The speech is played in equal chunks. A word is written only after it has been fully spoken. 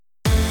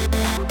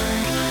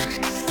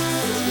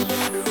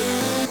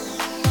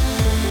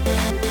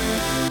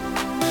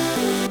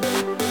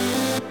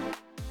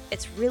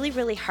it's really,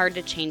 really hard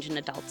to change an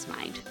adult's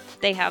mind.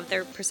 They have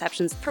their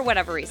perceptions for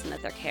whatever reason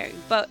that they're carrying.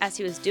 But as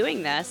he was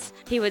doing this,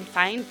 he would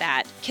find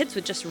that kids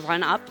would just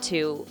run up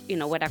to,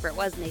 whatever it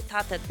was, and they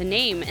thought that the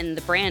name and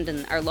the brand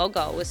and our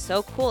logo was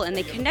so cool, and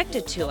they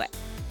connected to it.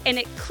 And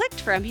it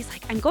clicked for him. He's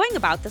like, I'm going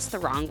about this the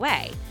wrong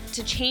way.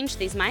 To change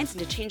these minds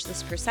and to change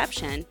this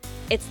perception,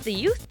 it's the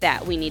youth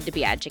that we need to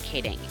be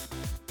educating.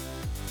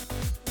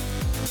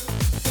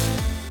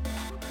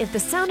 If the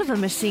sound of a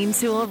machine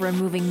tool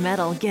removing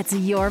metal gets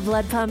your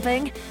blood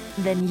pumping,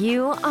 then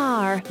you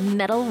are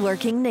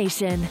Metalworking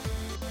Nation.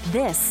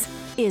 This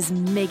is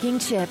Making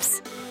Chips,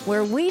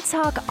 where we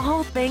talk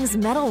all things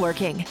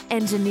metalworking,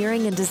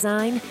 engineering and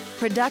design,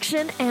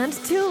 production and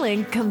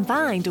tooling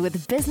combined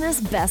with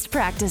business best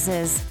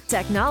practices,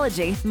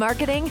 technology,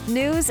 marketing,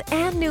 news,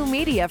 and new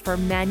media for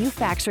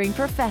manufacturing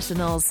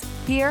professionals.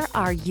 Here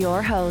are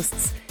your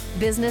hosts,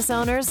 business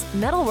owners,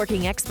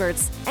 metalworking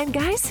experts, and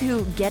guys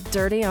who get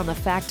dirty on the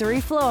factory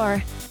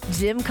floor,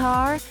 Jim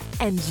Carr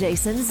and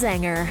Jason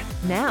Zenger.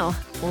 Now,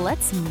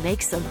 let's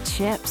make some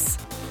chips.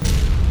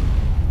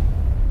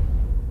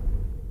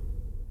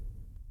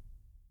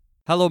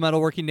 Hello,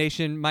 Metalworking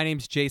Nation. My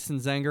name's Jason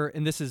Zenger,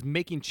 and this is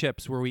Making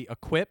Chips, where we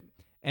equip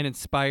and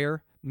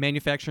inspire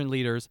manufacturing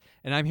leaders.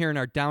 And I'm here in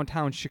our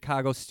downtown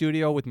Chicago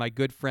studio with my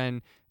good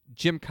friend,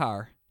 Jim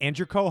Carr. And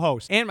your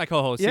co-host. And my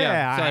co-host,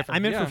 yeah. Sorry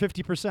I'm in for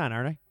 50%,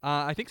 aren't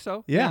I? I think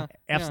so. Yeah.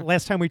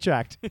 Last time we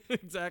checked.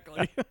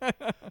 Exactly.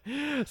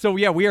 So,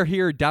 we are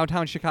here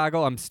downtown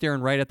Chicago. I'm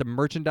staring right at the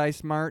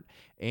Merchandise Mart,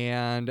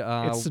 and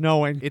it's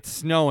snowing. It's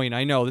snowing.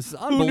 I know. This is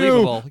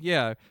unbelievable.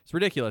 Yeah, it's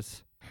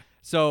ridiculous.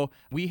 So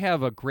we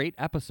have a great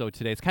episode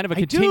today. It's kind of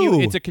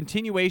it's a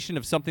continuation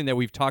of something that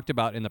we've talked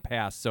about in the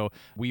past. So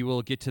we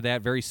will get to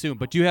that very soon.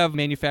 But do you have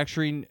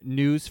manufacturing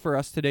news for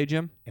us today,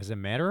 Jim? As a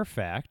matter of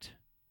fact,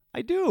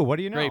 I do. What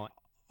do you know? Great.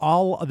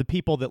 All of the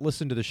people that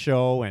listen to the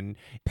show and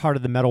part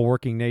of the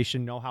Metalworking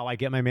Nation know how I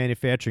get my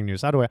manufacturing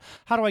news. How do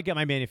I get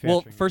my manufacturing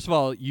Well, news? first of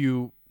all,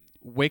 you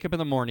wake up in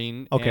the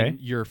morning and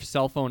your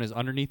cell phone is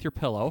underneath your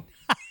pillow.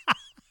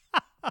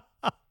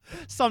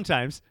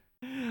 Sometimes.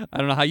 I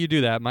don't know how you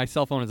do that. My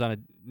cell phone is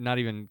not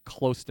even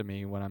close to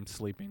me when I'm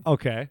sleeping.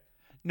 Okay.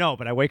 No,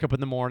 but I wake up in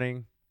the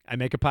morning, I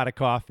make a pot of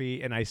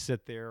coffee, and I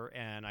sit there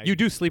and I... You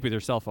do sleep with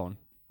your cell phone.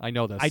 I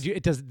know this. I do.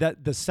 It does.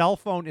 The cell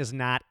phone is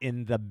not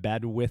in the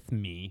bed with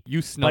me.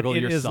 You snuggle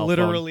your cell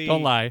phone.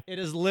 Don't lie. It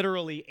is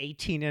literally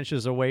 18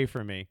 inches away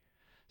from me.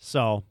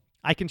 So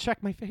I can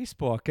check my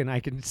Facebook and I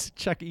can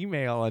check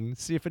email and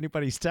see if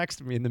anybody's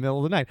texted me in the middle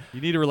of the night.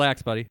 You need to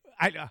relax, buddy.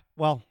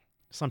 Well,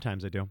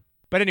 sometimes I do.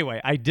 But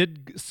anyway, I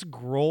did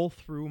scroll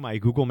through my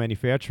Google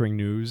manufacturing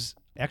news.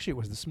 Actually, it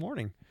was this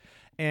morning.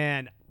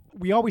 And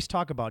we always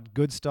talk about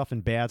good stuff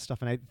and bad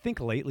stuff. And I think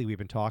lately we've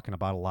been talking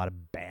about a lot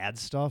of bad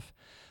stuff.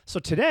 So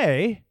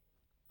today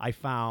I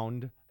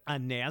found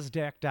on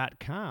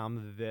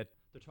NASDAQ.com that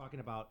they're talking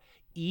about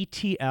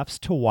ETFs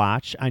to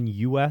watch on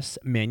U.S.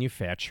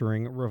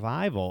 manufacturing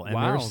revival. And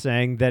they're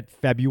saying that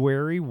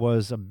February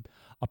was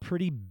a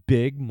pretty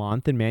big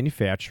month in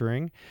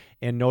manufacturing,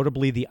 and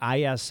notably the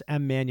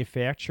ISM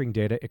manufacturing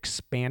data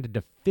expanded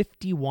to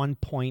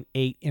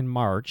 51.8 in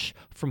March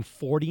from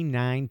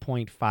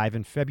 49.5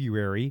 in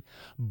February,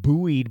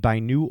 buoyed by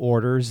new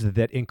orders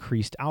that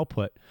increased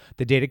output.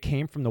 The data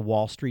came from the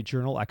Wall Street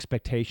Journal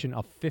expectation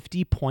of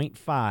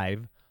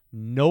 50.5,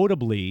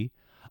 notably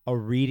a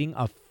reading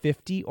of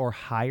 50 or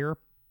higher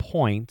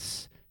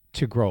points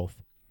to growth.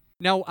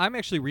 Now, I'm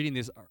actually reading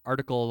this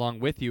article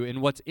along with you,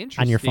 and what's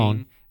interesting... On your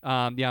phone?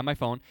 Yeah, on my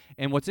phone.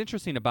 And what's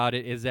interesting about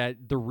it is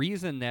that the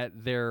reason that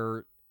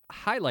they're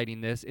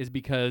highlighting this is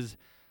because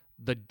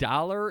the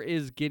dollar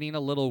is getting a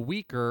little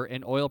weaker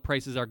and oil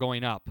prices are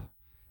going up,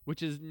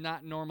 which is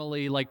not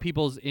normally like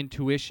people's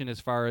intuition as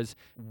far as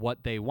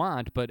what they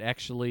want, but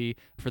actually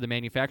for the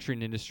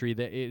manufacturing industry,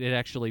 that it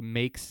actually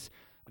makes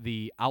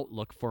the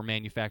outlook for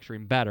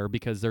manufacturing better,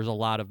 because there's a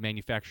lot of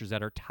manufacturers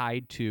that are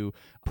tied to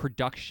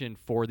production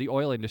for the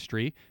oil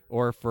industry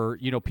or for,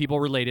 people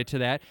related to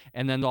that.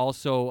 And then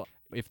also,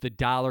 if the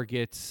dollar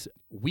gets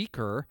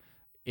weaker,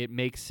 it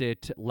makes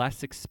it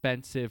less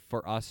expensive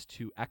for us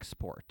to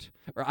export.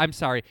 Or I'm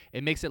sorry,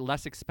 it makes it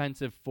less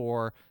expensive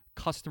for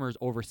customers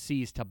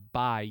overseas to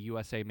buy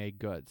USA-made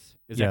goods.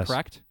 Is that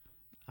correct?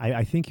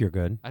 I think you're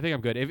good. I think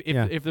I'm good.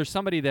 If there's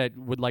somebody that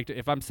would like to,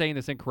 if I'm saying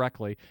this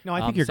incorrectly, no,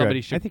 I think you're good.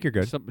 I think you're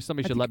good.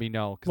 Somebody should let me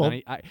know,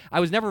 because I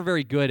was never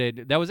very good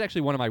at. That was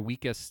actually one of my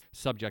weakest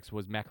subjects,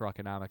 was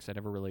macroeconomics. I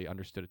never really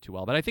understood it too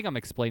well, but I think I'm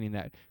explaining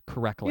that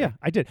correctly. Yeah,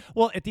 I did.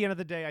 Well, at the end of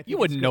the day, I think you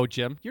wouldn't know,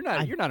 Jim. You're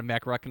not a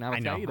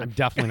macroeconomics guy either. I'm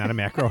definitely not a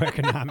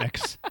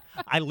macroeconomics.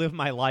 I live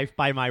my life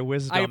by my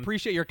wisdom. I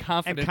appreciate your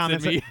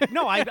confidence in me.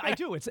 No, I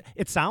do.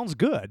 It sounds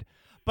good.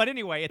 But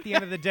anyway, at the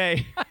end of the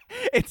day,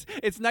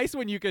 it's nice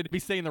when you could be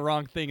saying the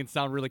wrong thing and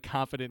sound really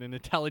confident and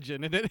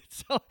intelligent, and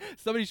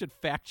somebody should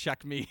fact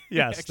check me.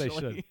 Yes, they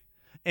should.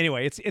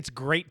 Anyway, it's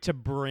great to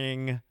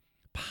bring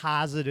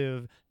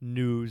positive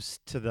news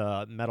to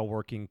the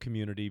metalworking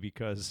community,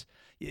 because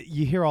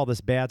you hear all this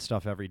bad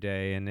stuff every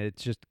day, and it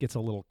just gets a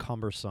little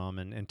cumbersome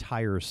and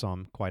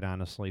tiresome, quite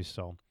honestly.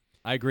 So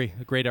I agree.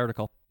 A great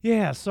article.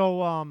 Yeah,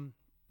 so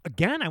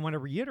again, I want to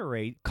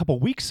reiterate, a couple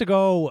weeks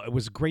ago, it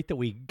was great that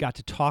we got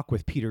to talk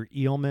with Peter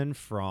Eelman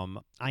from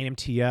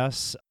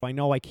IMTS. I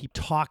know I keep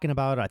talking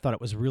about it. I thought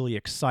it was really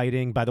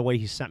exciting. By the way,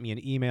 he sent me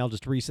an email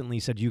just recently,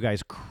 said you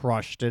guys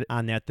crushed it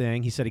on that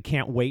thing. He said he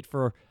can't wait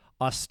for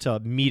us to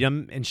meet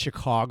him in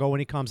Chicago when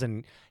he comes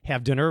and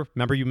have dinner.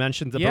 Remember you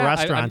mentioned the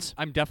restaurants.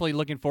 I'm definitely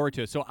looking forward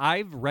to it. So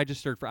I've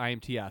registered for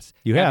IMTS.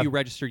 You have? you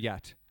registered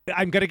yet?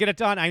 I'm going to get it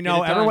done. I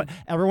know. Get it done.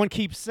 Everyone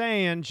keeps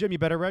saying, Jim, you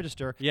better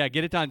register. Yeah,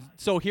 get it done.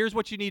 So here's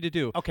what you need to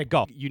do. Okay,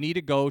 go. You need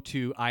to go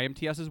to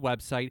IMTS's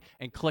website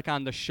and click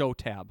on the show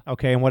tab.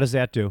 Okay, and what does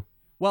that do?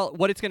 Well,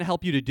 what it's going to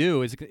help you to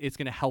do is it's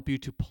going to help you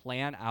to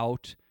plan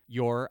out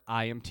your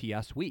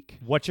IMTS week.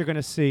 What you're going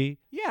to see.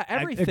 Yeah,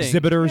 everything.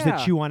 Exhibitors Yeah.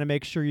 that you want to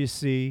make sure you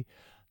see.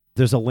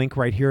 There's a link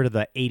right here to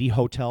the 80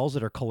 hotels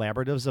that are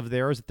collaboratives of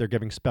theirs that they're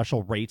giving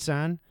special rates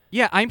on.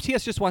 Yeah,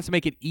 IMTS just wants to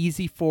make it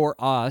easy for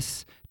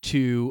us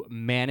to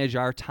manage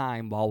our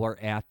time while we're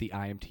at the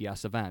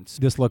IMTS events.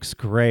 This looks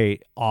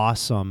great.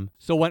 Awesome.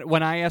 So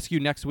when I ask you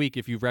next week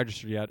if you've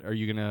registered yet, are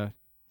you going to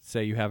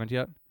say you haven't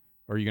yet?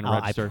 Or are you going to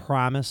register? I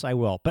promise I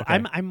will. But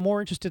Okay. I'm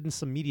more interested in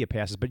some media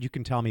passes, but you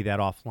can tell me that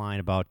offline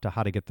about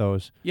how to get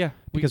those. Yeah.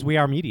 Because we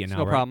are media now,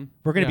 no right? problem.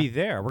 We're going to Yeah. be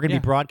there. We're going to Yeah.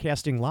 be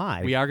broadcasting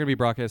live We are going to be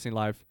broadcasting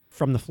live.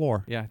 from the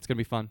floor. Yeah, it's going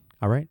to be fun.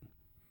 All right.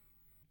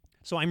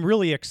 So I'm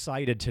really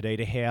excited today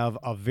to have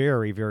a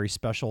very, very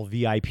special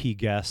VIP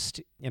guest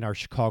in our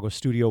Chicago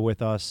studio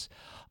with us.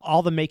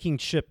 All the Making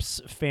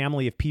Chips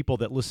family of people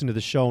that listen to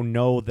the show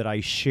know that I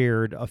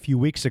shared a few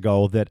weeks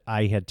ago that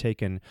I had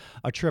taken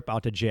a trip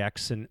out to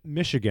Jackson,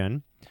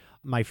 Michigan.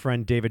 My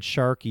friend David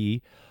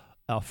Sharkey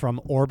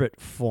from Orbit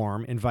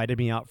Form invited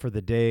me out for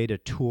the day to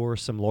tour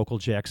some local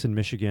Jackson,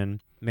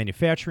 Michigan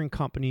manufacturing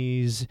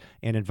companies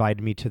and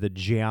invited me to the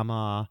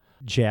JAMA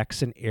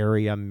Jackson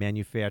Area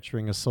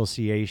Manufacturing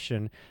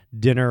Association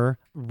dinner.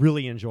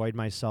 Really enjoyed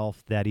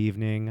myself that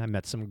evening. I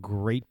met some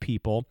great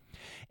people.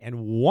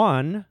 And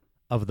one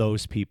of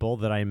those people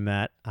that I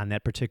met on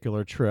that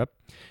particular trip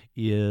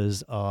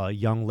is a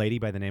young lady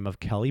by the name of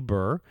Kelly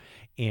Burr.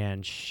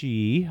 And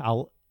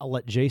I'll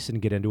let Jason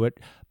get into it,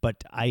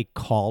 but I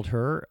called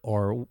her,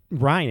 or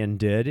Ryan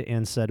did,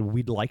 and said,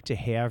 we'd like to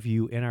have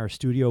you in our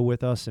studio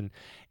with us and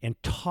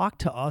talk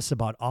to us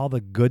about all the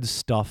good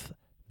stuff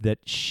that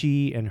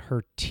she and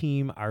her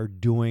team are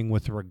doing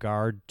with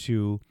regard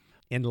to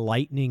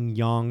enlightening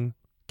young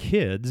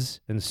kids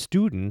and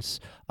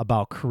students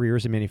about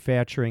careers in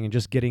manufacturing and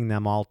just getting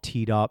them all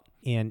teed up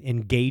and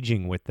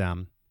engaging with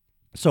them.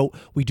 So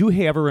we do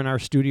have her in our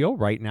studio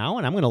right now,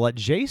 and I'm going to let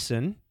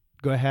Jason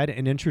go ahead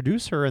and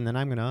introduce her, and then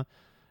I'm going to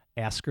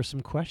ask her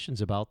some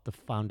questions about the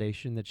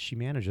foundation that she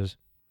manages.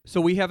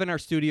 So we have in our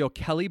studio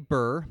Kelly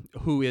Burr,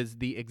 who is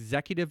the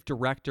executive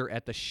director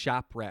at the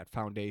Shop Rat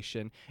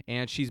Foundation,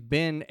 and she's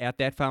been at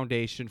that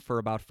foundation for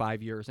about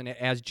 5 years. And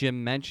as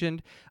Jim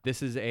mentioned,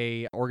 this is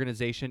a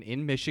organization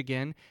in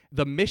Michigan.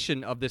 The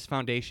mission of this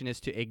foundation is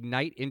to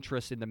ignite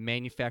interest in the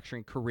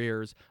manufacturing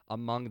careers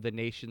among the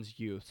nation's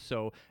youth.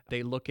 So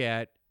they look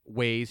at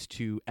ways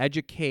to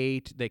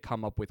educate, they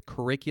come up with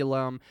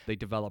curriculum, they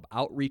develop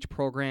outreach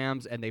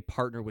programs, and they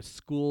partner with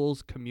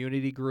schools,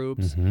 community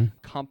groups,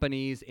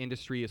 companies,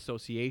 industry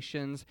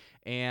associations,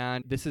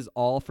 and this is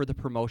all for the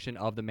promotion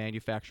of the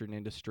manufacturing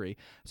industry.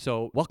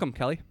 So welcome,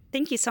 Kelly.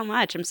 Thank you so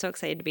much. I'm so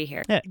excited to be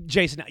here. Yeah,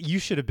 Jason, you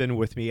should have been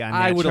with me on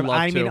that I would have trip.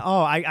 loved I mean,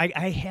 to.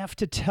 I have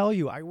to tell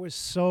you, I was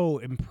so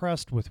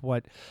impressed with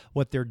what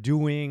they're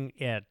doing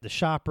at the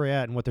Shop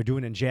Rat and what they're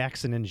doing in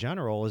Jackson in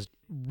general is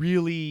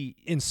really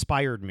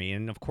inspired me.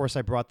 And of course,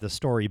 I brought the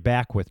story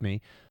back with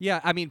me.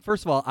 Yeah, I mean,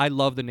 first of all, I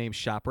love the name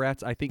Shop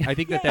Rats. I think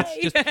that's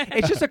just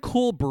it's just a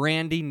cool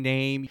branding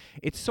name.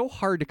 It's so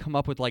hard to come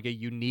up with like a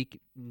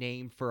unique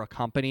name for a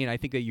company, and I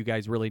think that you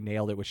guys really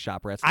nailed it with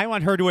Shop Rats. I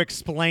want her to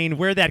explain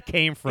where that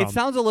came from. It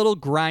sounds a little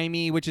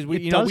grimy, which is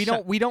we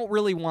don't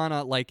really want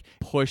to like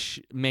push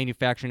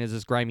manufacturing as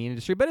this grimy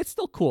industry, but it's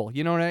still cool.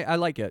 You know, and I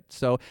like it.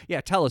 So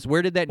yeah, tell us,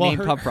 where did that name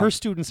come from? Her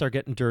students are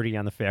getting dirty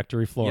on the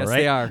factory floor, Yes, right?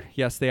 they are.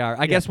 Yes, they are.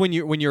 I guess when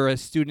you're a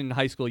student in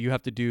high school, you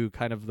have to do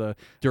kind of the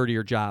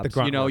dirtier jobs. The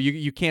grunt You know, work.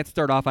 you can't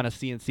start off on a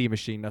CNC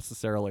machine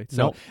necessarily.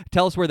 So Nope.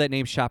 tell us where that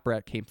name Shop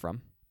Rat came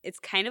from. It's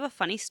kind of a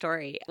funny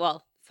story.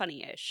 Well,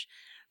 funny-ish.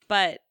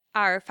 But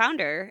our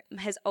founder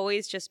has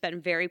always just been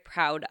very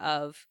proud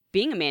of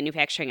being a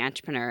manufacturing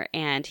entrepreneur.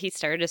 And he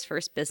started his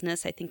first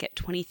business, I think, at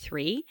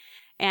 23.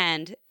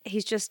 And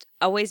he's just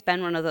always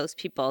been one of those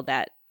people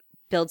that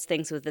builds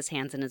things with his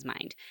hands and his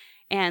mind.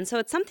 And so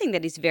it's something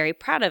that he's very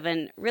proud of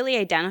and really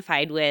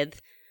identified with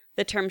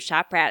the term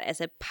Shop Rat as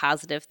a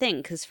positive thing.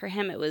 Because for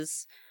him, it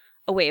was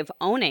a way of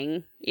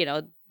owning,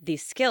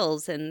 these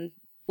skills. And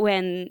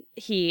when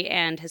he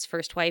and his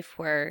first wife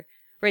were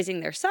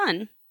raising their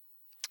son,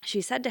 she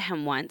said to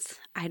him once,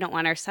 "I don't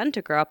want our son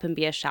to grow up and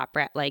be a shop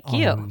rat like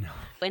you." No.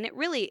 And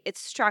it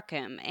struck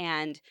him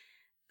and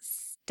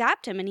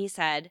stopped him. And he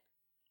said,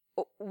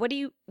 what do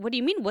you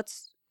mean?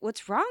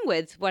 What's wrong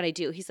with what I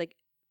do? He's like,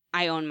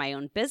 I own my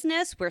own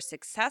business. We're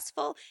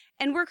successful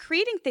and we're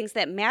creating things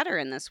that matter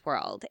in this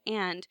world.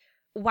 And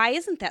why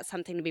isn't that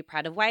something to be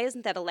proud of? Why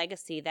isn't that a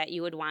legacy that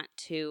you would want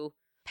to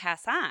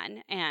pass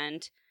on?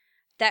 And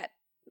that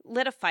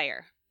lit a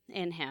fire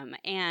in him.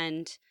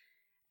 And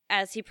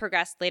as he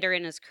progressed later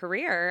in his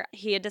career,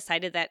 he had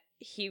decided that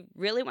he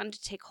really wanted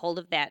to take hold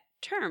of that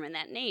term and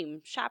that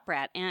name, shop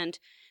rat, and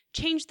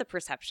change the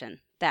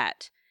perception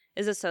that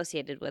is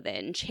associated with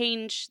it and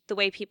change the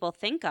way people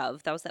think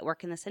of those that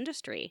work in this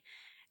industry.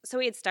 So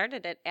he had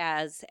started it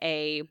as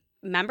a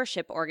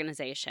membership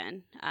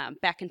organization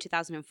back in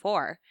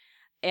 2004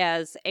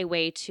 as a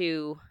way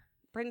to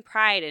bring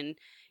pride and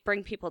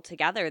bring people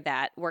together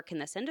that work in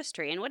this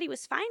industry. And what he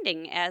was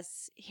finding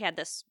as he had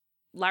this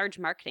large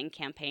marketing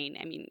campaign,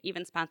 I mean,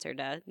 even sponsored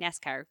a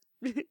NASCAR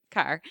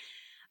car,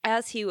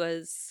 as he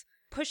was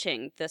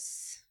pushing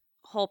this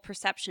whole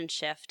perception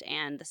shift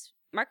and this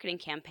marketing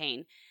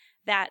campaign,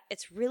 that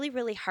it's really,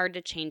 really hard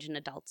to change an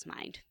adult's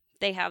mind.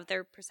 They have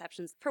their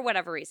perceptions for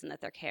whatever reason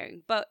that they're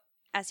carrying. But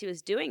as he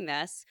was doing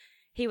this,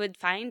 he would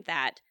find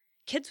that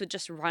kids would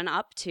just run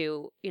up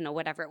to,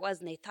 whatever it was,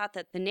 and they thought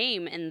that the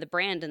name and the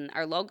brand and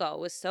our logo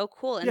was so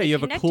cool. And yeah, they you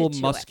have a connected cool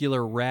to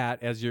muscular rat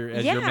as your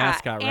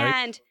mascot,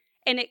 right?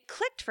 And it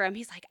clicked for him.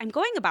 He's like, I'm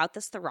going about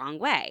this the wrong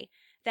way.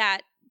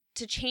 That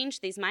to change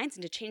these minds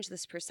and to change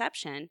this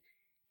perception,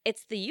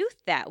 it's the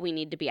youth that we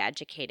need to be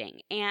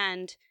educating.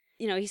 And,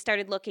 he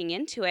started looking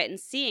into it and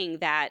seeing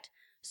that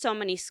so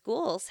many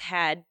schools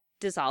had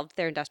dissolved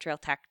their industrial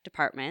tech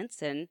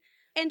departments and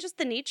just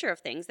the nature of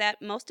things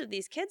that most of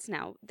these kids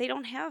now, they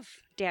don't have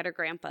dad or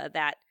grandpa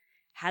that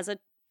has a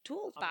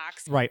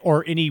toolbox. Right,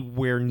 or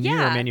anywhere near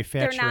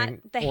manufacturing they're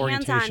not the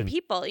orientation. hands-on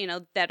people,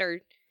 that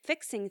are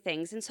fixing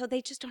things. And so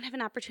they just don't have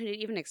an opportunity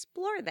to even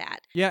explore that.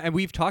 Yeah, and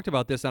we've talked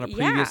about this on a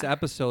previous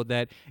episode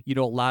that,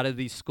 a lot of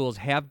these schools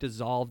have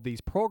dissolved these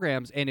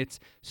programs, and it's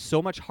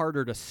so much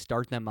harder to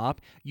start them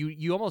up.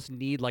 You almost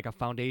need like a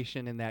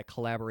foundation in that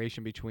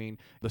collaboration between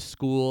the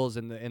schools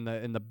and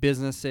the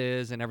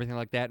businesses and everything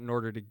like that in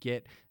order to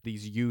get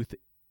these youth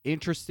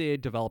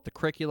interested, develop the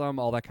curriculum,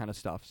 all that kind of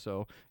stuff.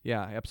 So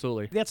yeah,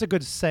 absolutely. That's a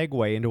good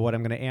segue into what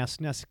I'm going to ask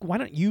next. Why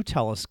don't you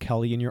tell us,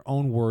 Kelly, in your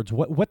own words,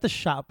 what the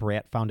Shop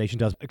Rat Foundation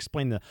does?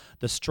 Explain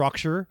the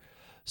structure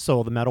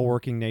so the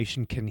metalworking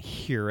nation can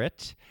hear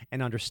it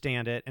and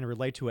understand it and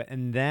relate to it.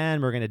 And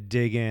then we're going to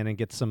dig in and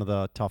get some of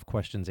the tough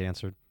questions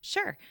answered.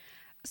 Sure.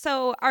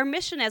 So our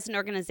mission as an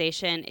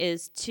organization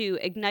is to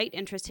ignite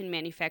interest in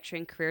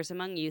manufacturing careers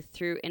among youth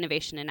through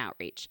innovation and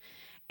outreach.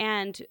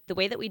 And the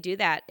way that we do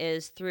that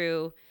is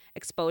through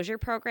exposure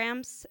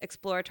programs,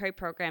 exploratory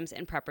programs,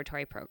 and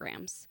preparatory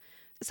programs.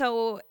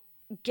 So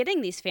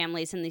getting these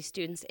families and these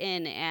students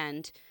in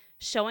and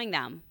showing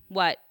them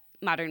what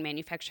modern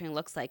manufacturing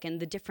looks like and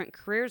the different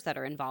careers that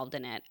are involved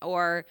in it,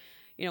 or,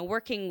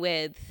 working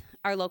with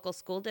our local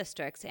school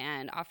districts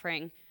and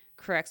offering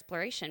career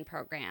exploration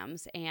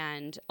programs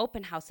and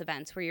open house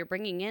events where you're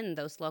bringing in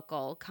those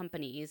local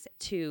companies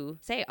to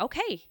say,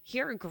 okay,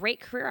 here are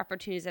great career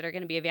opportunities that are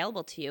going to be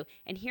available to you,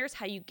 and here's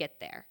how you get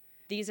there.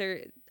 These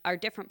are our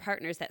different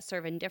partners that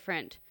serve in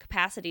different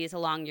capacities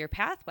along your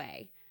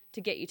pathway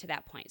to get you to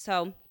that point.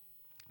 So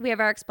we have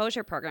our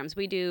exposure programs.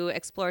 We do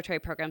exploratory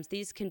programs.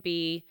 These can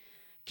be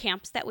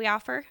camps that we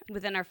offer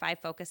within our 5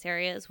 focus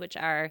areas, which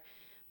are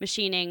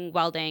machining,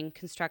 welding,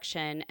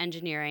 construction,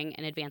 engineering,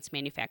 and advanced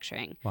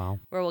manufacturing. Wow.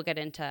 Where we'll get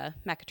into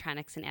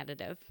mechatronics and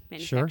additive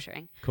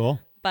manufacturing. Sure. Cool.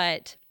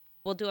 But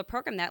we'll do a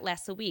program that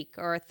lasts a week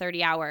or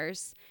 30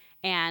 hours,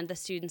 and the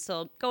students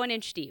will go an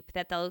inch deep,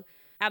 that they'll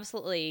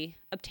absolutely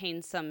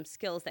obtain some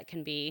skills that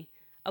can be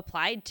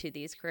applied to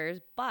these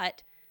careers,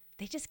 but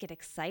they just get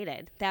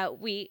excited that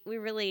we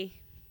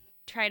really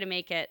try to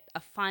make it a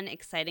fun,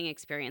 exciting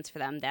experience for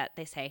them, that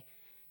they say,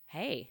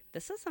 hey,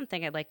 this is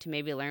something I'd like to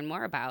maybe learn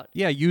more about.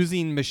 Yeah,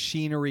 using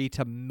machinery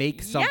to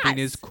make something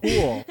is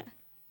cool.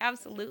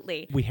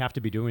 Absolutely. We have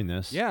to be doing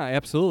this. Yeah,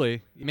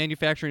 absolutely.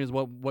 Manufacturing is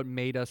what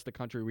made us the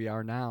country we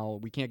are now.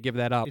 We can't give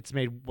that up. It's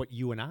made what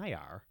you and I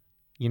are.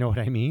 You know what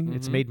I mean? Mm-hmm.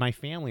 It's made my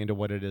family into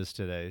what it is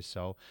today.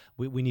 So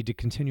we need to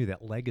continue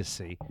that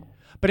legacy.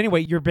 But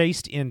anyway, you're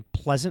based in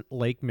Pleasant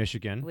Lake,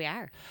 Michigan. We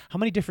are. How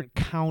many different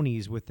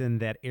counties within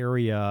that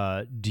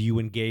area do you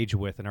engage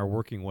with and are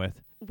working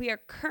with? We are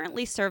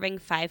currently serving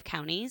 5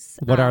 counties.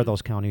 What are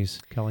those counties,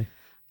 Kelly?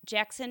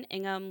 Jackson,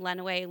 Ingham,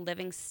 Lenawee,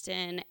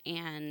 Livingston,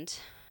 and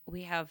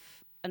we have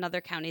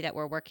another county that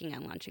we're working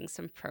on launching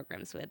some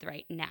programs with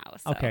right now.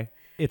 So Okay.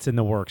 It's in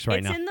the works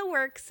right now. It's in the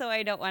works, so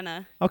I don't want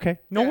to. Okay.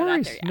 No throw it out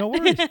worries. there yet. No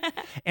worries.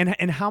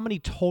 And how many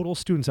total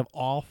students of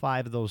all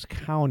 5 of those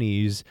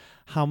counties,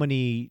 how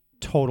many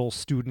total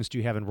students do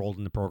you have enrolled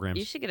in the programs?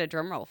 You should get a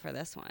drum roll for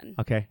this one.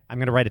 Okay. I'm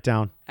going to write it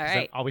down. All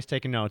right. I'm always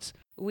taking notes.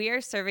 We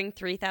are serving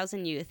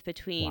 3,000 youth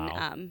between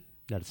Wow.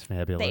 That's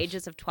fabulous. the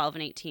ages of 12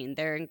 and 18.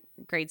 They're in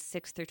grades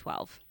 6 through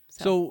 12.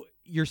 So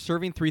you're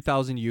serving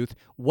 3,000 youth.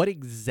 What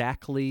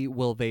exactly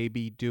will they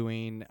be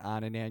doing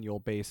on an annual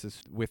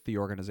basis with the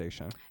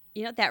organization?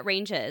 That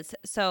ranges.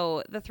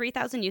 So the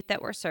 3,000 youth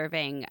that we're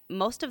serving,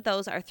 most of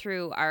those are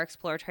through our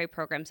exploratory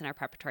programs and our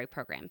preparatory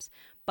programs.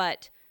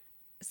 But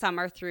Some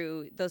are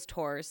through those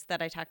tours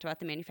that I talked about,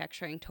 the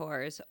manufacturing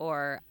tours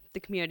or the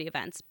community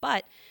events.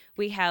 But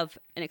we have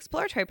an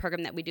exploratory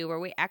program that we do where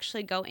we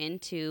actually go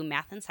into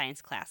math and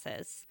science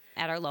classes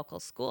at our local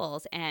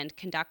schools and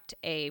conduct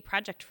a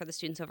project for the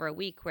students over a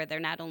week where they're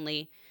not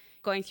only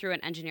going through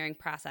an engineering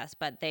process,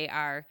 but they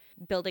are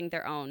building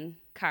their own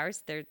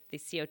cars. They're the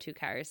CO2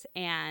 cars.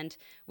 And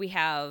we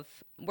have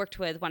worked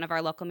with one of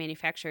our local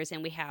manufacturers,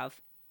 and we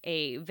have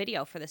a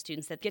video for the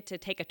students that get to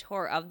take a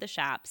tour of the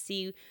shop,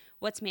 see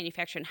what's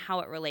manufactured and how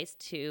it relates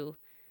to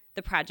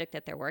the project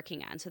that they're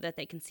working on so that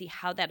they can see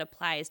how that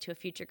applies to a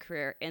future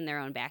career in their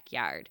own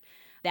backyard.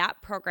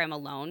 That program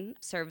alone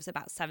serves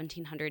about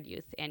 1,700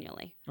 youth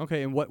annually.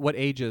 Okay, and what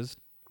ages?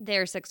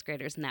 They're sixth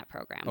graders in that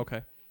program.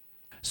 Okay.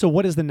 So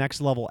what is the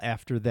next level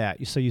after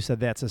that? So you said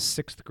that's a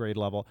sixth grade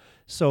level.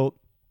 So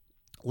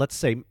let's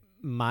say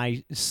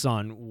my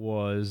son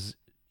was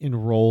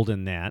enrolled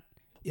in that.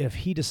 If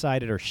he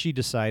decided or she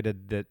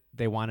decided that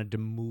they wanted to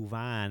move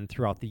on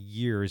throughout the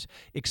years,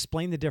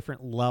 explain the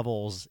different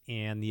levels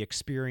and the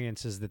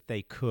experiences that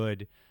they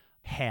could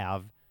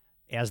have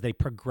as they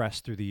progress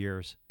through the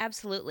years.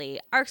 Absolutely.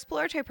 Our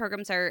exploratory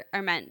programs are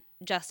meant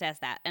just as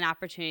that, an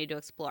opportunity to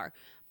explore.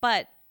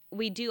 But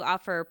we do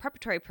offer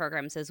preparatory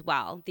programs as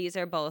well. These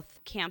are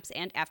both camps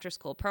and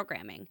after-school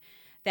programming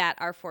that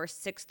are for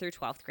 6th through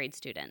 12th grade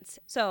students.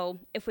 So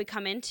if we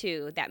come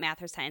into that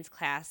math or science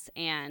class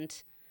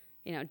and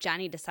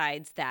Johnny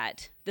decides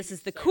that this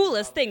is the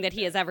coolest thing that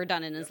he has ever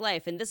done in his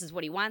life and this is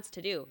what he wants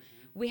to do,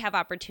 we have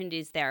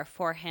opportunities there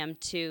for him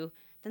to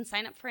then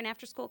sign up for an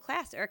after-school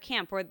class or a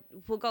camp, or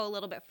we'll go a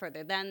little bit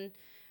further. Then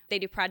they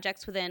do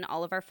projects within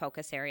all of our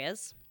focus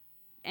areas.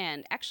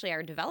 And actually,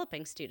 our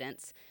developing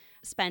students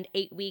spend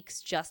 8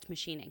 weeks just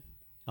machining.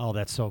 Oh,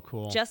 that's so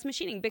cool. Just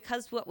machining,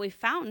 because what we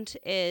found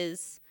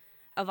is,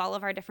 of all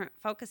of our different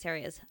focus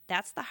areas,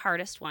 that's the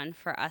hardest one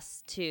for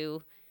us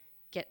to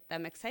get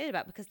them excited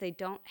about because they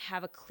don't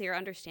have a clear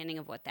understanding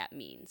of what that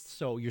means.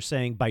 So you're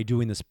saying by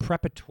doing this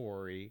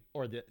preparatory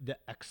or the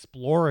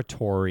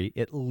exploratory,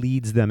 it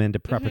leads them into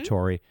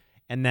preparatory,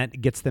 and that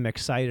gets them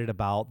excited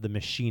about the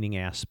machining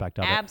aspect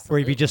of it. Absolutely.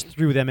 Or if you just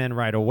threw them in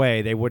right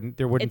away, there wouldn't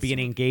be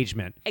any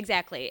engagement.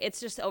 Exactly.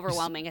 It's just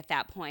overwhelming at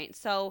that point.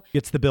 So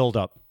It's the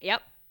build-up.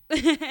 Yep.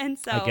 And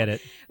so I get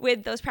it.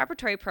 With those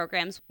preparatory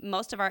programs,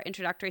 most of our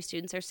introductory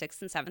students are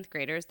 6th and 7th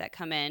graders that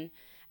come in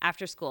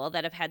after school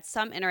that have had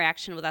some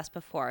interaction with us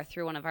before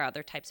through one of our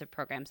other types of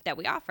programs that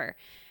we offer.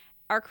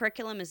 Our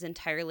curriculum is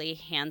entirely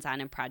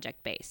hands-on and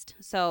project-based.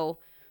 So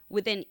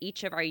within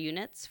each of our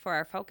units for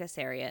our focus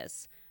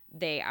areas,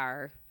 they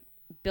are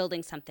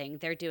building something.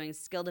 They're doing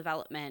skill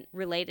development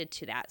related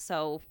to that.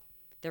 So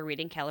they're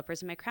reading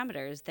calipers and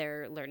micrometers.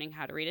 They're learning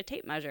how to read a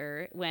tape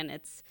measure when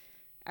it's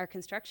our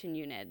construction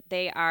unit.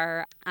 They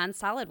are on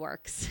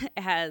SolidWorks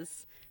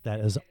as...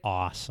 That is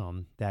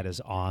awesome. That is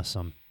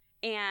awesome.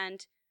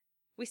 And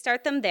we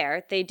start them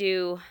there. They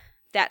do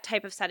that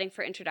type of setting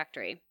for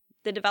introductory.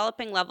 The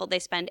developing level, they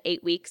spend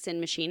 8 weeks in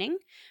machining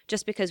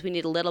just because we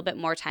need a little bit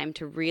more time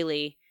to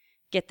really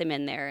get them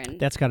in there. And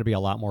That's got to be a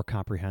lot more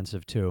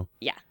comprehensive, too.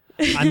 yeah.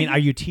 I mean, are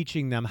you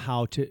teaching them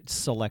how to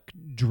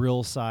select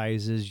drill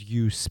sizes,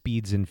 use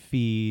speeds and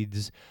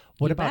feeds?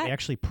 What You about bet.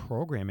 actually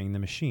programming the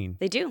machine?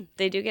 They do.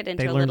 They do get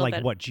into They a learn little like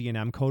bit. what,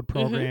 G&M code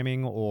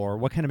programming, or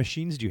what kind of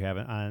machines do you have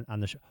on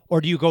the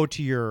or do you go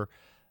to your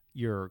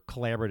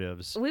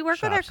collaboratives? We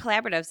work with our shops?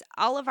 collaboratives.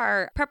 All of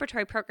our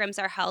preparatory programs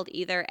are held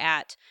either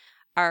at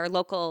our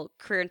local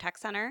career and tech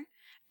center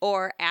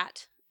or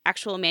at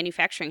actual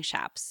manufacturing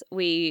shops.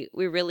 We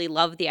really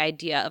love the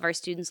idea of our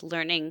students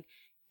learning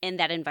in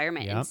that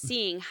environment Yep. and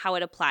seeing how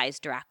it applies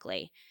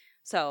directly.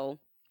 So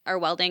our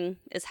welding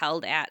is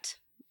held at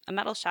a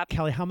metal shop.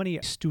 Kelly, how many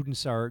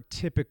students are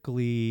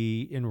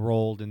typically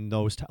enrolled in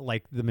those,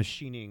 like the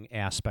machining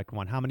aspect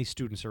one? How many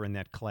students are in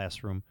that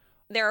classroom?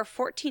 There are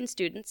 14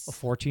 students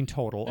 14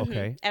 total,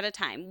 okay. at a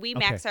time. We Okay.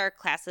 max our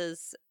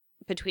classes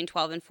between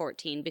 12 and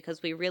 14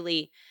 because we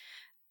really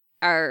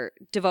are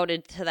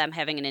devoted to them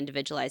having an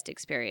individualized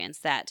experience,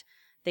 that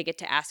they get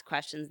to ask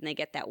questions and they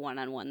get that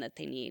one-on-one that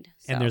they need.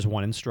 So And there's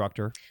one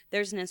instructor.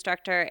 there's an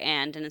instructor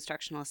and an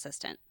instructional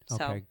assistant.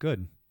 So Okay,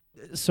 good.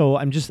 So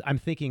I'm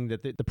thinking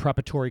that the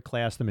preparatory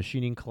class, the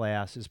machining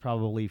class, is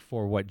probably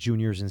for what,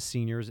 juniors and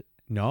seniors?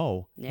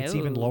 No, it's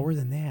even No. lower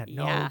than that.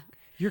 No, Yeah.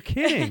 you're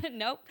kidding.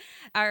 Nope.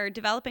 Our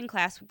developing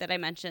class that I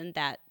mentioned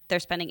that they're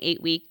spending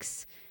 8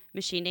 weeks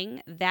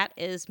machining, that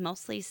is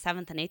mostly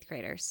 7th and 8th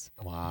graders.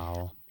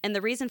 Wow. And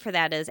the reason for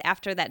that is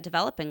after that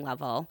developing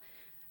level,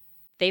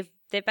 they've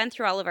been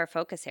through all of our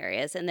focus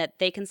areas and that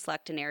they can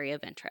select an area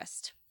of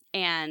interest.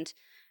 And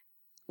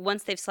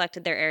once they've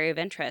selected their area of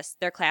interest,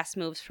 their class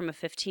moves from a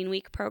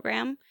 15-week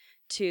program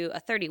to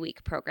a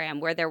 30-week program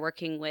where they're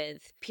working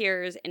with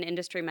peers and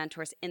industry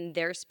mentors in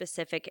their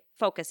specific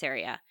focus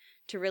area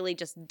to really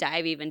just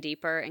dive even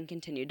deeper and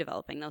continue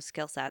developing those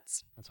skill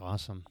sets. That's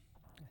awesome.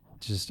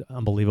 Just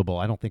unbelievable.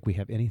 I don't think we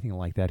have anything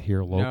like that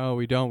here locally. No,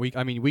 we don't.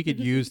 We could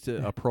use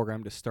a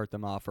program to start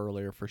them off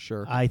earlier for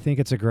sure. I think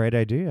it's a great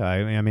idea.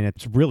 I mean,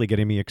 it's really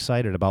getting me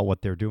excited about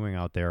what they're doing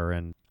out there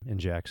in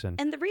Jackson.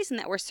 And the reason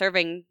that we're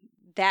serving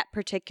that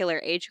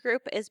particular age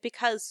group is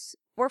because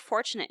we're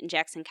fortunate in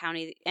Jackson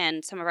County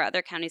and some of our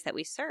other counties that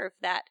we serve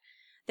that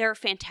there are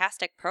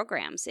fantastic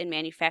programs in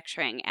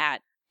manufacturing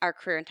at our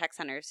career and tech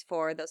centers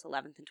for those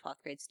 11th and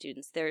 12th grade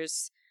students.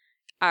 There's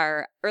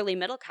our early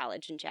middle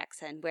college in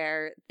Jackson,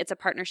 where it's a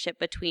partnership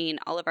between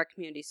all of our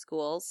community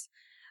schools,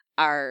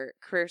 our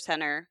career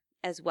center,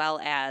 as well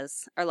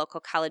as our local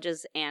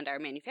colleges and our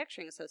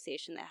manufacturing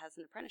association that has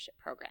an apprenticeship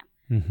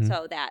program.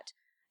 So that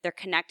they're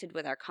connected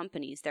with our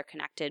companies, they're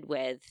connected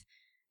with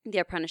the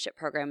apprenticeship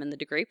program and the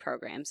degree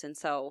programs. And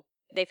so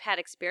they've had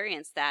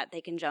experience that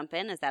they can jump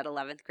in as that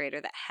 11th grader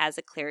that has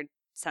a clear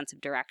sense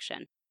of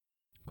direction.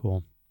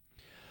 Cool.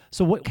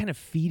 So what kind of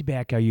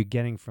feedback are you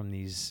getting from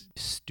these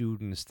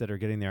students that are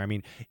getting there? I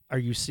mean, are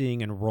you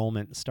seeing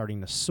enrollment starting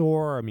to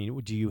soar? I mean,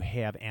 do you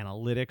have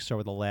analytics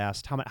over the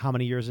last, how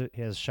many years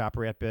has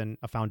ShopRat been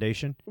a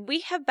foundation? We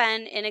have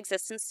been in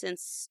existence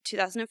since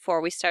 2004.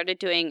 We started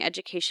doing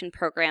education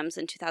programs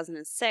in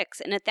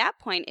 2006. And at that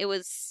point, it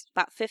was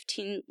about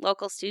 15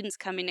 local students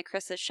coming to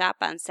Chris's shop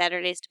on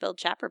Saturdays to build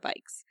shopper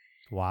bikes.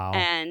 Wow.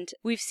 And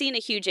we've seen a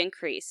huge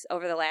increase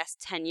over the last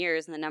 10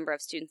 years in the number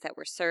of students that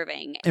we're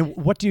serving. And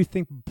what do you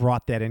think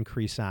brought that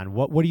increase on?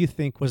 What do you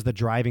think was the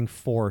driving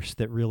force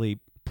that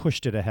really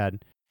pushed it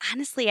ahead?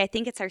 Honestly, I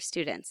think it's our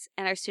students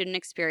and our student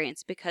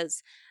experience,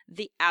 because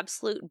the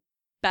absolute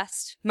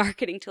best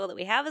marketing tool that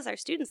we have is our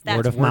students. That's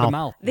Word of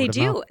mouth. They Word of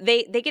do. mouth.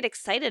 They get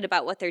excited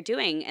about what they're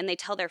doing and they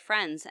tell their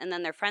friends, and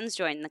then their friends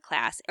join the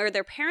class, or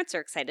their parents are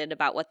excited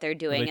about what they're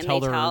doing They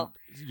tell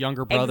their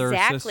younger brother or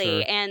exactly.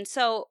 sister. And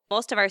so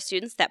most of our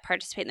students that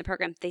participate in the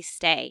program, they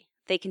stay.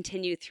 They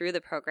continue through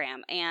the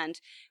program, and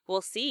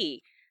we'll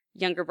see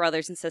younger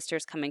brothers and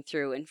sisters coming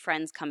through and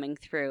friends coming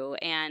through,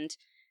 and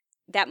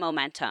that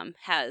momentum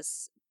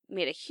has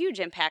made a huge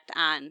impact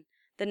on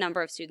the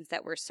number of students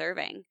that we're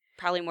serving,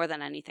 probably more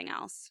than anything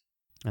else.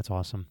 That's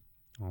awesome.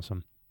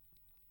 Awesome.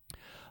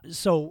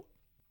 So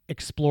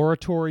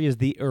exploratory is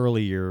the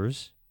early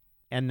years,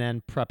 and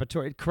then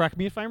preparatory. Correct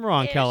me if I'm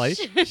wrong, Ish. Kelly.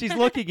 She's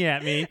looking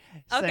at me.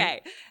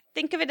 Okay.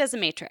 Think of it as a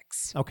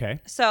matrix.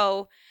 Okay.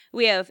 So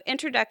we have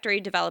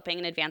introductory, developing,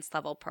 and advanced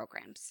level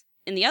programs.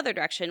 In the other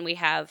direction, we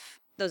have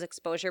those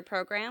exposure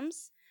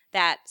programs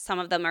that some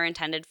of them are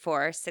intended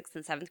for 6th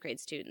and 7th grade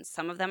students.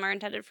 Some of them are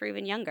intended for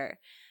even younger.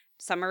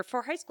 Some are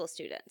for high school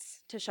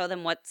students to show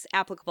them what's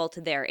applicable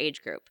to their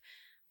age group.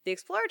 The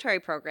exploratory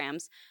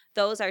programs,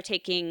 those are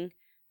taking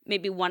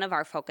maybe one of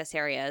our focus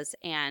areas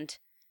and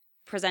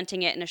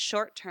presenting it in a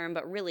short-term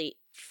but really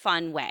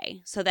fun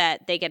way so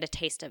that they get a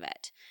taste of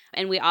it.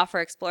 And we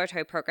offer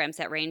exploratory programs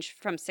that range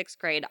from 6th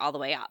grade all the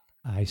way up.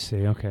 I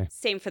see. Okay.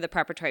 Same for the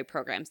preparatory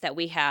programs, that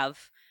we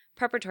have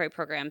preparatory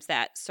programs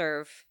that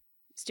serve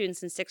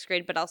students in 6th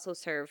grade but also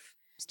serve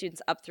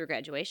students up through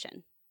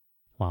graduation.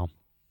 Wow.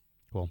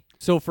 Cool.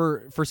 So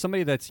for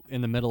somebody that's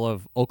in the middle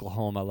of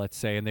Oklahoma, let's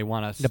say, and they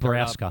want to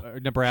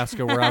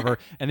Nebraska, wherever,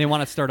 and they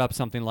want to start up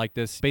something like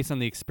this, based on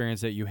the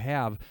experience that you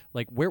have,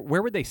 like where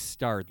would they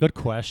start? Good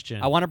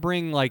question. I want to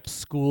bring like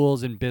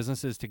schools and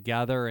businesses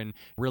together and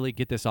really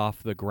get this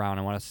off the ground.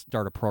 I want to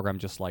start a program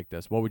just like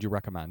this. What would you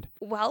recommend?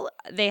 Well,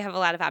 they have a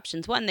lot of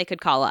options. One, they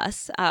could call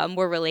us.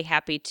 We're really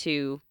happy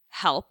to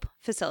help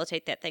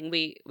facilitate that thing.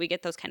 We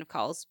get those kind of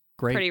calls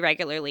pretty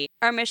regularly.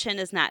 Our mission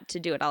is not to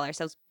do it all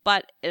ourselves,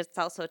 but it's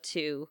also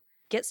to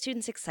get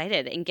students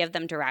excited and give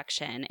them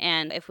direction.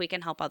 And if we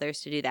can help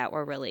others to do that,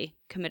 we're really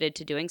committed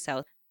to doing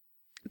so.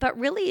 But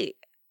really,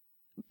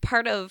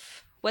 part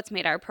of what's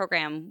made our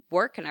program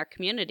work in our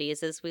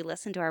communities is we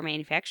listen to our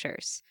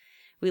manufacturers.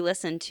 We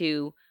listen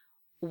to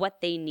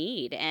what they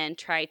need and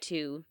try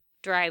to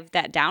drive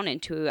that down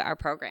into our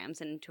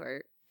programs and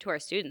to our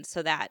students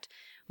so that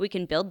we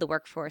can build the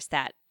workforce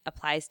that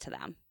applies to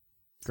them.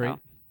 Great.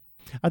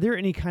 Are there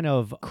any kind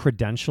of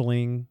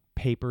credentialing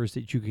papers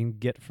that you can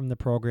get from the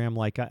program?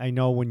 Like I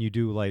know when you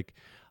do like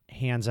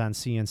hands-on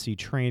CNC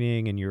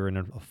training and you're in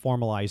a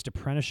formalized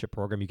apprenticeship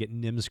program, you get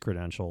NIMS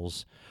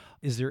credentials.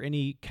 Is there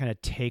any kind of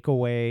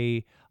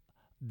takeaway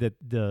that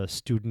the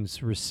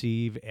students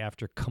receive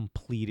after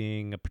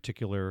completing a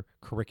particular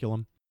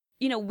curriculum?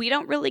 You know, we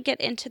don't really get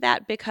into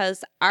that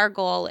because our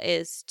goal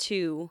is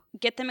to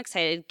get them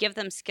excited, give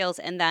them skills,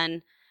 and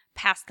then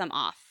pass them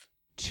off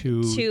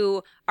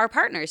to our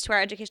partners, to our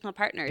educational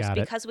partners,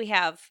 because we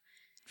have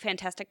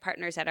fantastic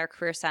partners at our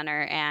career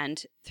center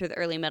and through the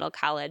early middle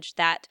college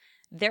that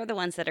they're the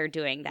ones that are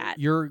doing that.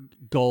 Your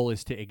goal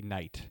is to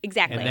ignite.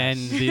 Exactly. And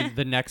then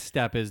the next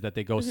step is that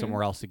they go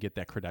somewhere else to get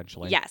that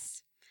credentialing.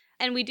 Yes.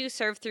 And we do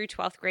serve through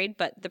 12th grade,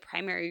 but the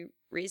primary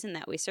reason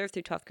that we serve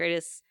through 12th grade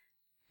is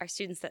our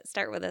students that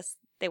start with us,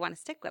 they want to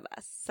stick with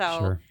us. So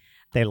sure.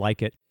 They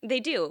like it. They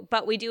do,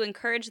 but we do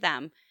encourage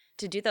them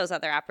to do those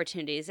other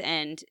opportunities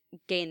and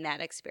gain that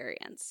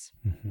experience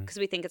because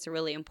we think it's a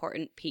really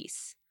important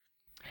piece.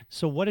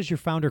 So what is your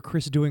founder,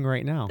 Chris, doing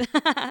right now?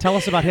 Tell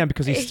us about him,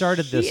 because he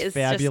started He this is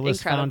fabulous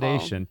just incredible.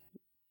 foundation.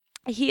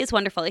 He is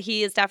wonderful.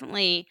 He is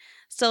definitely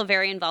still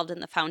very involved in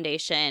the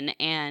foundation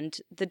and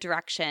the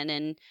direction,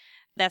 and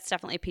that's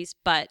definitely a piece.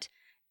 But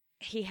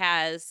he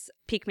has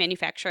Peak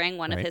Manufacturing,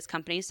 one of his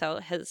companies,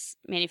 so his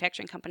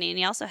manufacturing company, and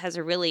he also has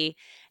a really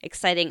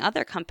exciting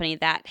other company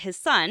that his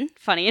son,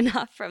 funny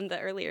enough from the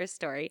earlier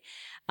story,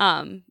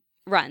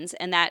 runs,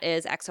 and that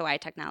is XOI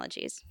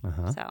Technologies.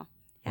 So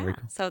yeah, Very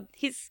cool. so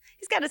he's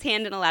got his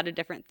hand in a lot of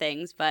different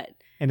things, but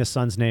And his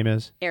son's name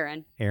is?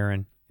 Aaron.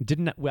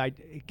 Didn't I get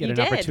You an did.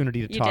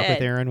 opportunity to You talk with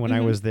did. Aaron when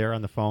I was there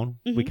on the phone?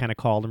 We kind of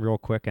called him real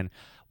quick, and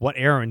what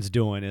Aaron's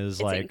doing is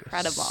It's like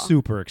incredible.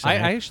 super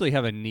exciting. I actually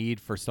have a need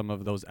for some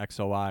of those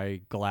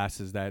XOI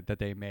glasses that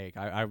they make.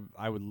 I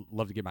would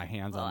love to get my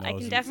hands Well, on I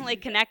those. can definitely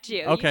connect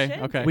you. Okay, You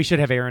should. okay. We should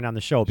have Aaron on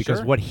the show, because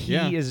Sure. what he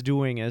Yeah. is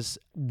doing is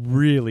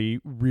really,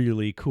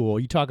 really cool.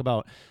 You talk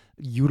about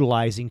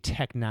utilizing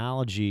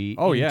technology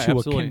Oh, yeah, into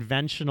absolutely. a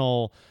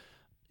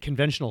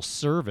conventional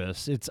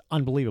service. It's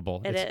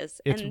unbelievable. It It's-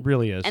 is. It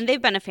really is. And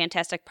they've been a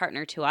fantastic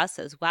partner to us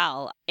as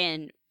well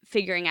in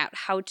figuring out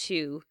how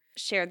to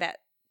share that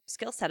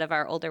skill set of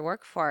our older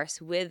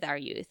workforce with our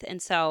youth.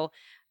 And so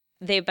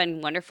they've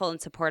been wonderful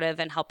and supportive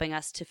and helping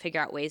us to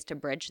figure out ways to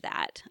bridge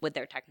that with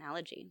their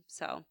technology.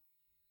 So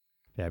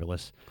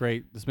Fabulous.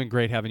 Great. It's been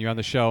great having you on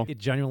the show. It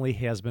genuinely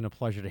has been a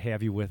pleasure to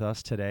have you with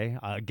us today.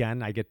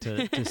 Again, I get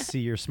to see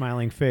your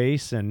smiling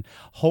face, and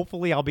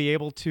hopefully I'll be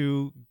able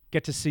to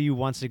get to see you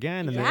once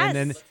again. And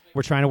then Yes.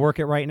 we're trying to work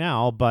it right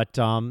now. But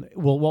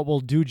what we'll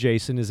do,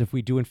 Jason, is if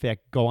we do, in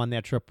fact, go on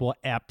that trip, we'll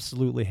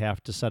absolutely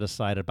have to set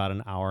aside about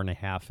an hour and a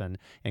half and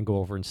go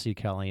over and see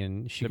Kelly,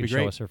 and she That'd can be show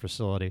great. us her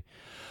facility.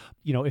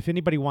 You know, if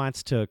anybody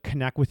wants to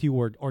connect with you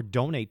or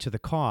donate to the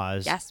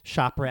cause, Yes.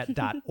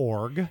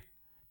 shoprat.org.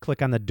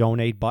 Click on the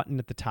donate button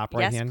at the top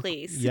right Yes, hand.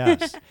 please.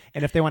 Yes.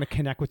 And if they want to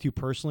connect with you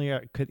personally,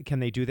 can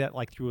they do that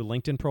like through a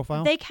LinkedIn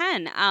profile? they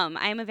can.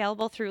 I am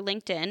available through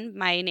LinkedIn.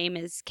 My name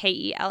is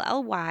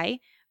KELLYBURR.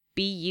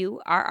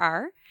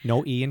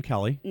 No E in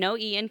Kelly. No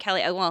E in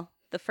Kelly. Oh, well,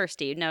 the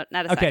first E. No,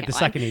 not a Okay, second the one.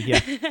 second E,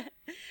 yeah.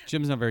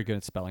 Jim's not very good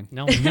at spelling.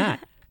 No, I'm not.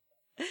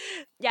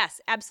 Yes,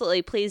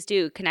 absolutely. Please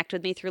do connect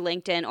with me through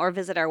LinkedIn or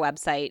visit our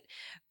website.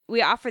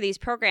 We offer these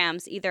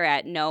programs either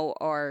at no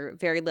or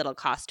very little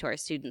cost to our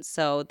students,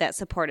 so that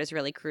support is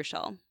really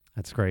crucial.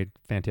 That's great.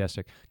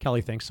 Fantastic.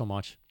 Kelly, thanks so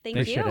much. Thank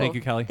Appreciate you. it. Thank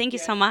you, Kelly. Thank you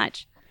so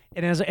much.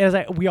 And as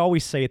we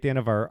always say at the end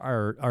of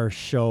our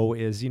show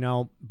is,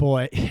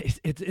 boy,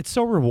 it's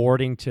so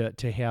rewarding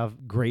to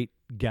have great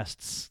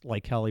guests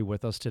like Kelly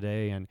with us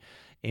today,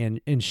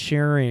 and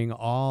sharing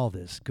all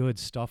this good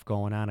stuff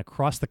going on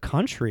across the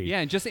country. Yeah,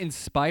 and just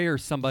inspire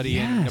somebody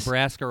in Yes.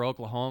 Nebraska or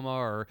Oklahoma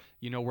or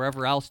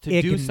wherever else to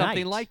do something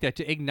Ignite. like that,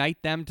 to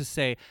ignite them to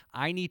say,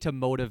 I need to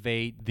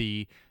motivate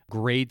the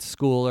grade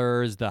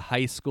schoolers, the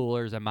high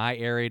schoolers in my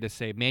area to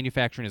say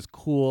manufacturing is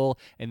cool,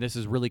 and this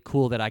is really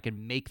cool that I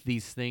can make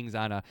these things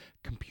on a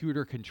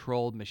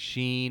computer-controlled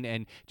machine,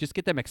 and just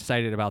get them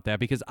excited about that.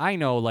 Because I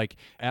know, like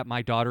at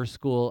my daughter's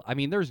school, I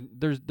mean, there's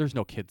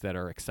no kids that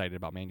are excited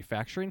about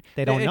manufacturing.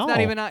 They don't it's know.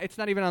 It's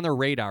not even on their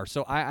radar.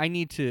 So I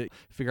need to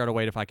figure out a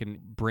way if I can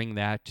bring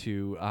that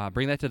to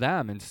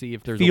them and see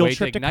if there's a Field way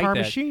trip to to ignite car that.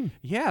 machine.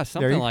 Yeah, There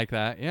something you- like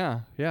that. Yeah,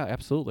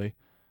 absolutely.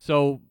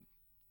 So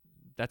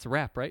that's a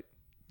wrap, right?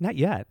 Not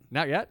yet.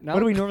 Not yet. No. What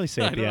do we normally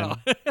say I at the end?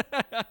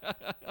 don't know.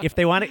 If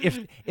they want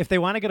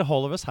to get a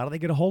hold of us, how do they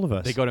get a hold of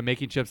us? They go to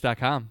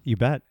makingchips.com. You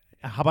bet.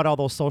 How about all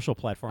those social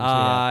platforms? we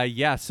have?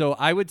 Yeah. So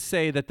I would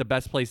say that the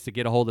best place to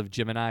get a hold of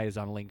Jim and I is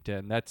on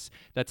LinkedIn. That's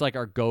like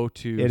our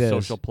go-to It is.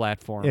 social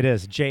platform. It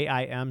is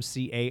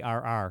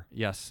JIMCARR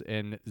Yes,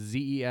 and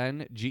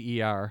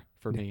ZENGER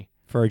for me.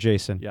 for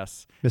Jason.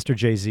 Yes. Mr.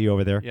 Jay-Z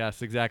over there.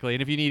 Yes, exactly.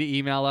 And if you need to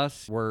email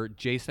us, we're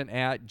Jason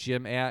at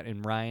Jim at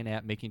and Ryan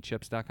at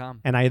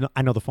makingchips.com. And I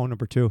know the phone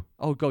number too.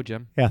 Oh, go,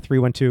 Jim. Yeah,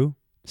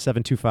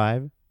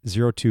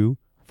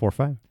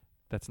 312-725-0245.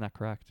 That's not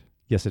correct.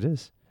 Yes, it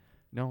is.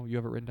 No, you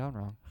have it written down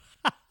wrong.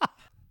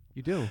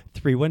 You do.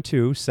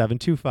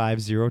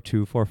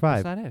 312-725-0245.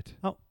 That's not it.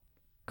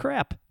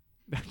 Crap.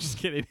 I'm just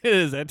kidding. It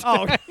isn't.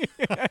 Oh,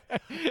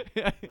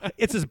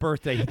 it's his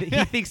birthday. He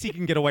thinks he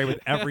can get away with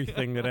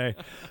everything today.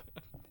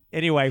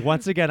 Anyway,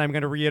 once again, I'm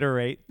going to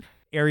reiterate.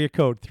 Area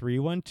code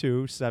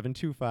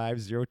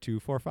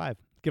 312-725-0245.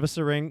 Give us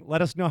a ring.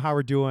 Let us know how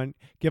we're doing.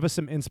 Give us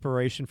some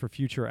inspiration for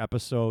future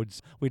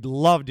episodes. We'd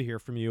love to hear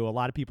from you. A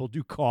lot of people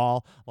do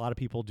call. A lot of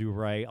people do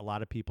write. A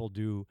lot of people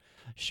do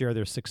share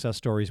their success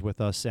stories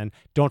with us. And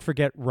don't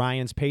forget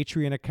Ryan's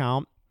Patreon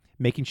account,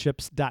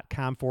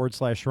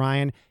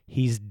 makingchips.com/Ryan.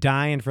 He's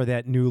dying for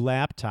that new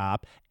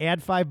laptop.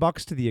 Add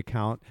 $5 to the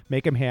account.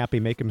 Make him happy.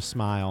 Make him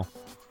smile.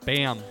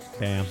 Bam.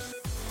 Bam.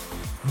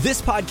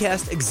 This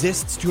podcast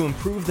exists to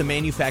improve the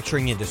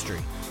manufacturing industry.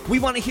 We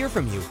want to hear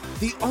from you,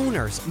 the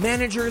owners,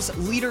 managers,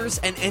 leaders,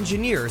 and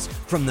engineers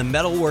from the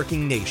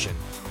metalworking nation.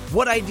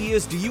 What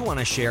ideas do you want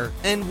to share,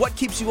 and what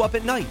keeps you up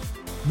at night?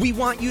 We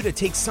want you to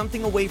take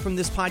something away from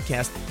this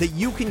podcast that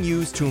you can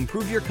use to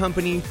improve your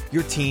company,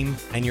 your team,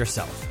 and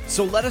yourself.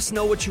 So let us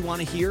know what you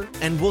want to hear,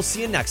 and we'll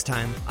see you next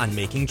time on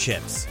Making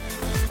Chips.